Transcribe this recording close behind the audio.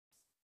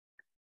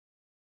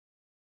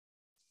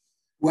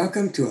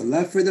Welcome to A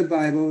Love for the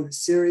Bible,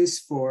 Series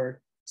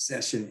 4,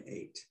 Session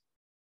 8.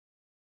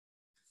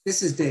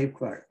 This is Dave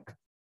Clark.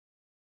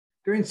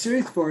 During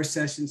Series 4,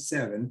 Session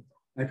 7,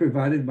 I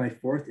provided my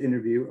fourth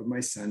interview of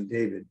my son,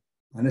 David,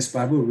 on his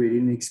Bible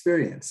reading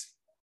experience.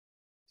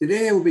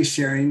 Today, I will be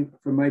sharing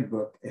from my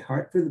book, A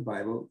Heart for the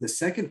Bible, the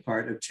second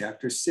part of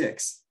Chapter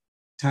 6,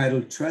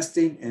 titled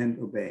Trusting and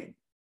Obeying.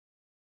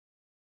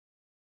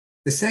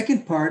 The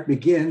second part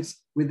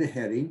begins with the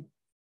heading,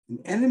 An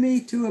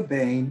enemy to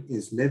obeying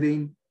is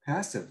living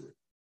passively.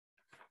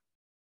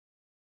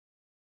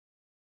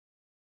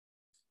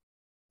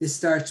 It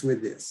starts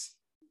with this.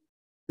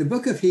 The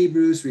book of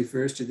Hebrews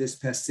refers to this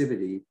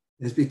passivity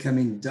as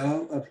becoming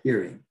dull of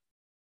hearing.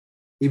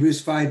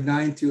 Hebrews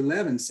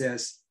 5:9-11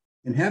 says,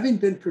 And having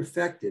been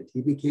perfected,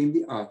 he became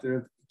the author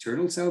of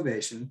eternal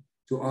salvation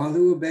to all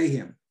who obey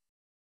him,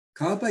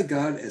 called by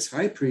God as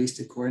high priest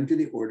according to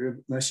the order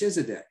of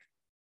Melchizedek,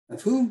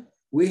 of whom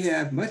we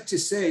have much to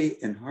say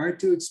and hard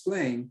to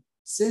explain,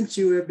 since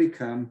you have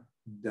become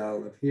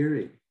dull of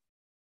hearing.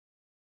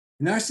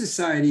 In our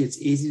society,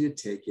 it's easy to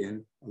take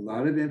in a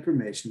lot of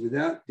information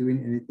without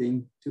doing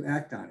anything to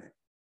act on it.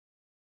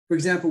 For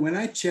example, when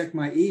I check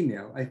my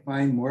email, I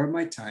find more of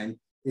my time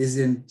is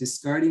in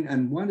discarding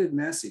unwanted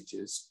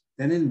messages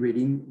than in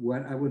reading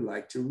what I would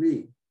like to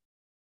read.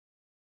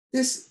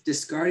 This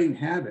discarding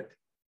habit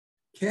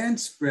can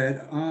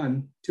spread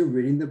on to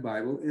reading the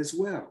Bible as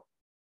well.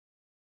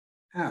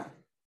 How?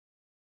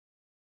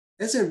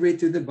 As I read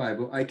through the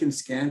Bible, I can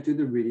scan through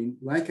the reading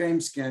like I am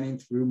scanning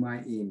through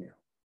my email,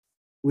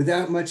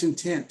 without much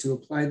intent to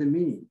apply the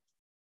meaning.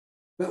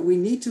 But we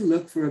need to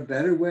look for a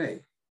better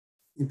way.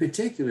 In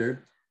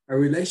particular, our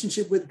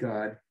relationship with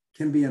God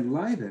can be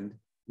enlivened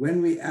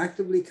when we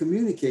actively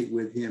communicate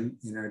with him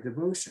in our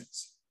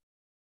devotions.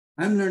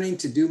 I'm learning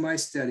to do my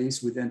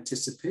studies with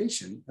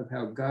anticipation of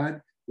how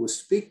God will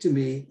speak to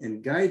me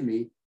and guide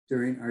me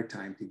during our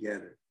time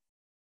together.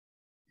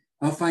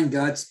 I'll find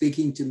God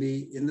speaking to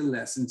me in the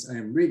lessons I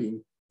am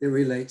reading that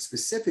relate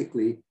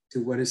specifically to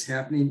what is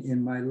happening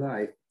in my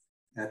life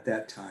at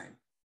that time.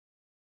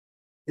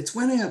 It's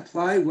when I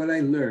apply what I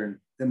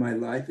learn that my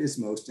life is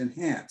most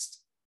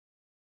enhanced.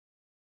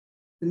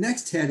 The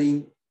next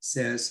heading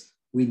says,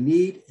 we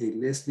need a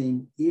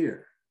listening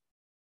ear.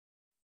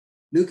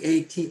 Luke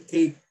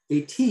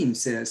 18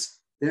 says,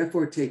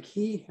 therefore take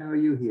heed how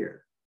you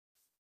hear.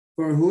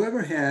 For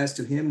whoever has,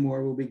 to him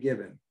more will be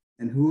given,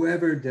 and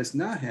whoever does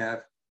not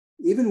have,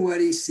 even what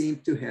he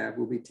seems to have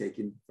will be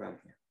taken from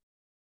him.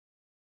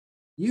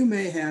 You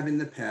may have in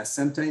the past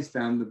sometimes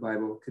found the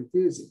Bible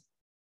confusing.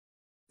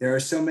 There are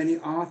so many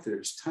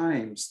authors,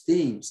 times,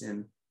 themes,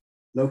 and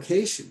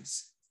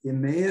locations. It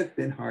may have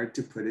been hard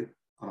to put it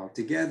all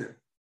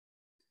together.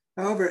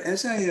 However,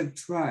 as I have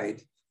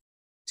tried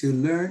to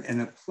learn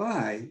and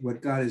apply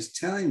what God is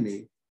telling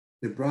me,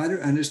 the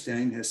broader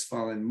understanding has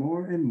fallen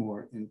more and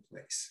more in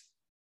place.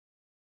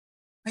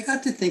 I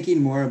got to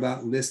thinking more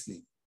about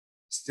listening,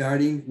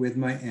 starting with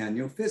my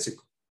annual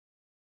physical.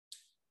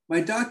 My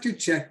doctor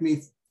checked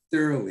me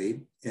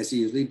thoroughly, as he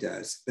usually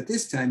does, but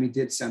this time he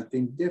did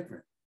something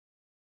different.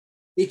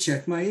 He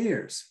checked my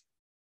ears.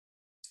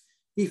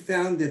 He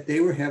found that they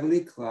were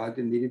heavily clogged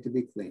and needed to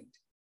be cleaned.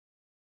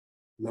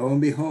 Lo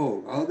and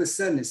behold, all of a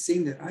sudden it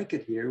seemed that I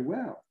could hear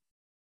well.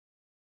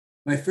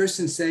 My first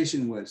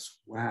sensation was,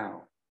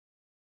 wow,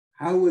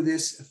 how will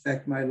this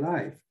affect my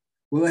life?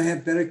 Will I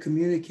have better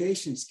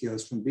communication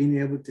skills from being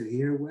able to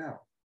hear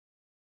well?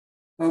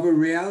 However,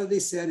 reality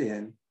set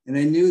in, and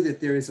I knew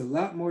that there is a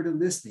lot more to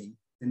listening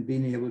than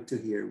being able to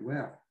hear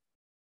well.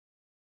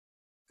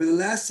 For the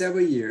last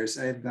several years,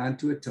 I have gone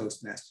to a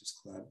Toastmasters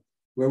club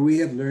where we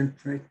have learned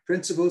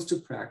principles to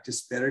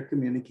practice better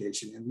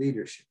communication and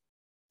leadership.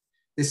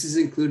 This has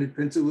included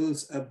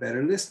principles of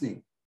better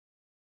listening.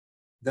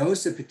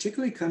 Those that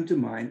particularly come to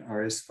mind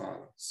are as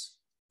follows.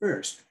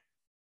 First,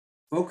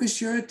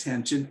 focus your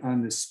attention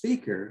on the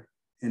speaker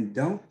and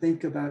don't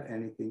think about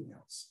anything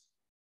else.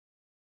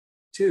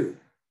 2,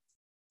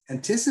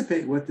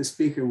 anticipate what the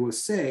speaker will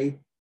say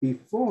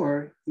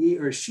before he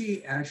or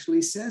she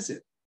actually says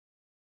it.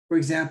 For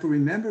example,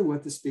 remember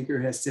what the speaker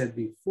has said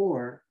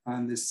before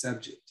on this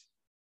subject.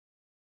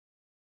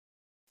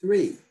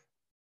 3,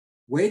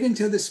 wait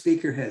until the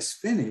speaker has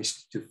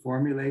finished to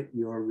formulate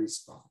your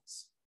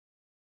response.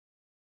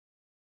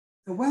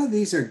 Now, while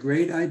these are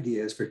great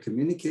ideas for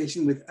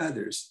communication with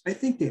others, I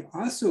think they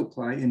also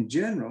apply in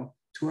general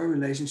to our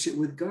relationship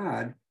with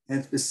God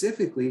and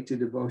specifically to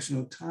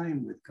devotional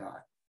time with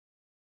God.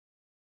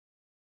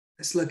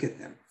 Let's look at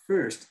them.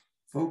 First,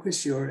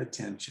 focus your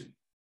attention.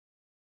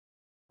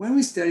 When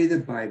we study the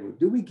Bible,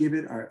 do we give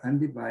it our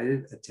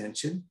undivided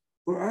attention,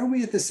 or are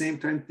we at the same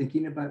time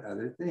thinking about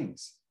other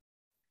things?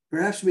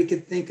 Perhaps we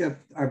could think of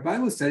our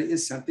Bible study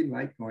as something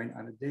like going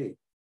on a date.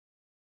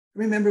 I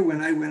remember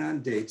when I went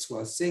on dates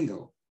while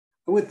single,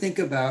 I would think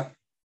about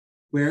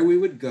where we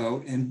would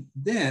go, and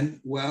then,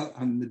 while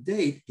on the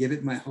date, give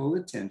it my whole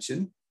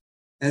attention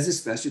as a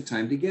special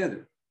time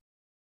together.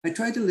 I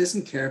tried to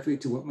listen carefully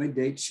to what my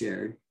date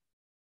shared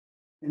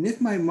And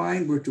if my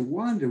mind were to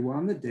wander while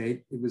on the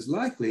date, it was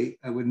likely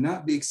I would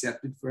not be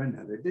accepted for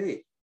another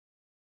date.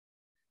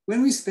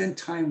 When we spend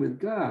time with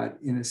God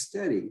in a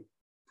study,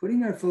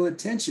 putting our full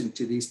attention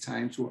to these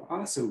times will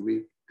also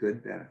reap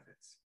good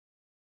benefits.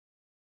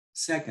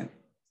 Second,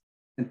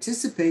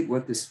 anticipate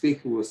what the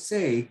speaker will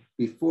say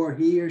before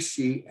he or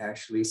she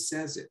actually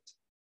says it.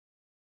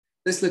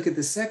 Let's look at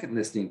the second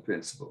listening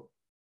principle.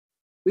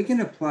 We can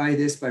apply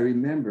this by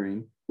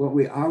remembering what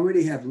we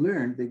already have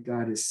learned that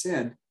God has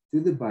said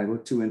through the Bible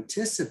to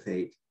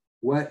anticipate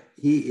what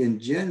he in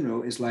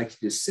general is likely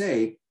to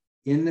say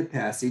in the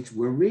passage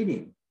we're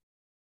reading.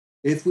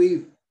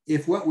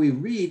 If what we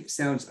read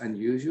sounds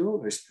unusual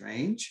or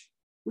strange,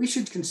 we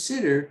should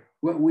consider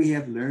what we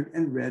have learned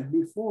and read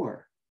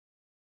before.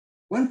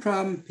 One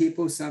problem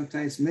people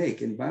sometimes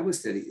make in Bible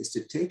study is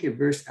to take a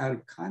verse out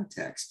of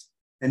context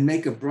and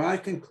make a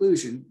broad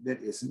conclusion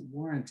that isn't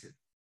warranted.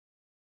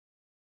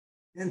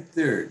 And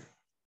third,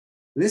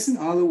 listen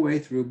all the way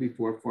through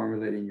before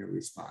formulating your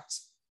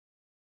response.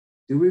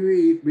 Do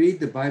we read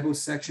the Bible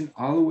section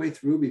all the way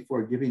through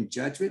before giving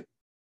judgment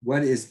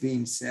what is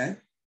being said?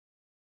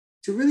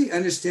 To really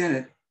understand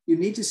it, you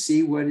need to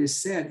see what is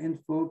said in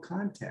full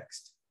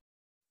context.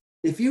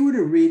 If you were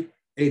to read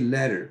a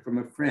letter from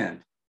a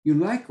friend, you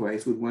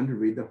likewise would want to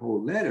read the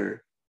whole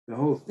letter, the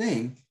whole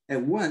thing,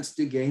 at once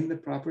to gain the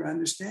proper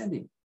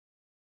understanding.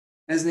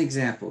 As an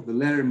example, the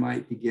letter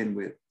might begin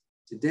with,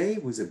 "Today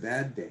was a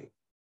bad day."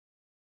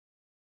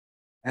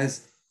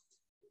 As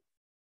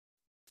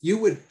you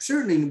would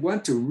certainly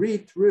want to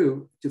read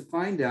through to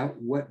find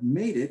out what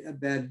made it a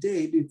bad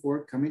day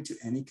before coming to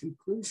any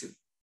conclusion.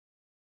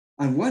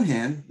 On one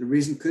hand, the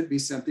reason could be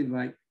something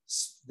like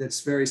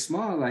that's very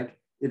small, like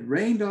it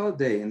rained all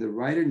day and the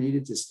writer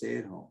needed to stay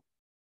at home.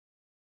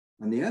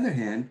 On the other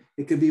hand,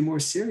 it could be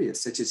more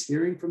serious, such as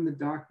hearing from the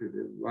doctor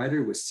that the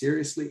writer was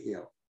seriously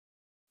ill.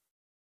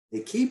 A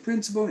key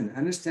principle in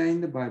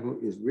understanding the Bible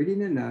is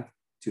reading enough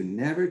to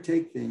never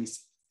take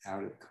things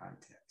out of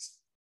context.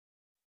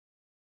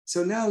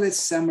 So now let's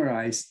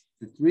summarize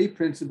the three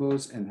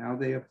principles and how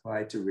they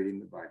apply to reading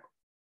the Bible.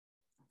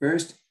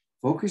 First,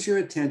 focus your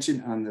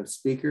attention on the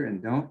speaker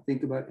and don't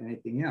think about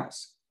anything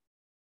else.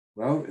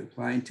 Well,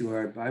 applying to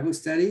our Bible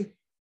study,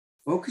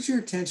 focus your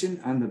attention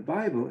on the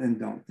Bible and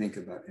don't think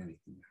about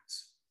anything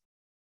else.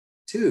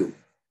 2,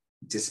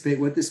 anticipate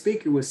what the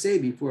speaker will say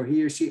before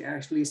he or she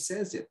actually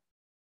says it.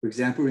 For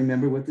example,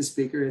 remember what the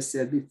speaker has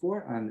said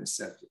before on this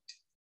subject.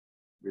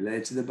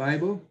 Related to the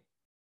Bible,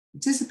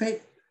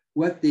 anticipate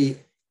what the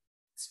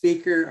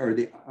speaker or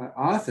the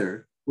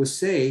author will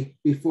say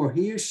before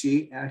he or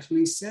she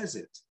actually says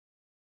it.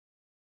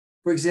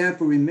 For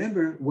example,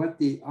 remember what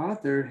the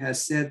author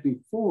has said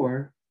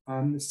before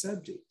on the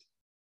subject.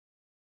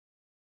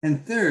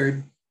 And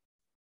third,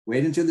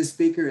 wait until the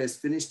speaker has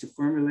finished to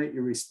formulate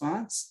your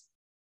response.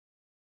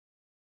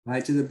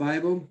 Apply to the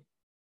Bible.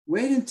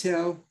 Wait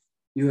until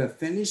you have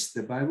finished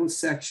the Bible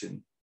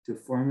section to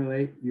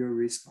formulate your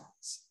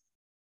response.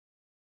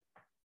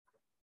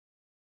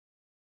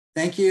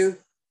 Thank you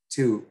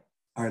to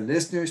our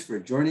listeners for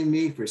joining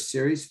me for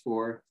Series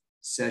 4,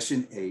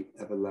 Session 8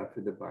 of A Love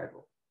for the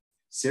Bible.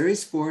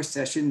 Series 4,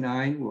 Session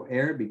 9 will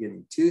air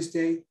beginning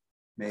Tuesday,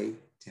 May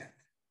 10th.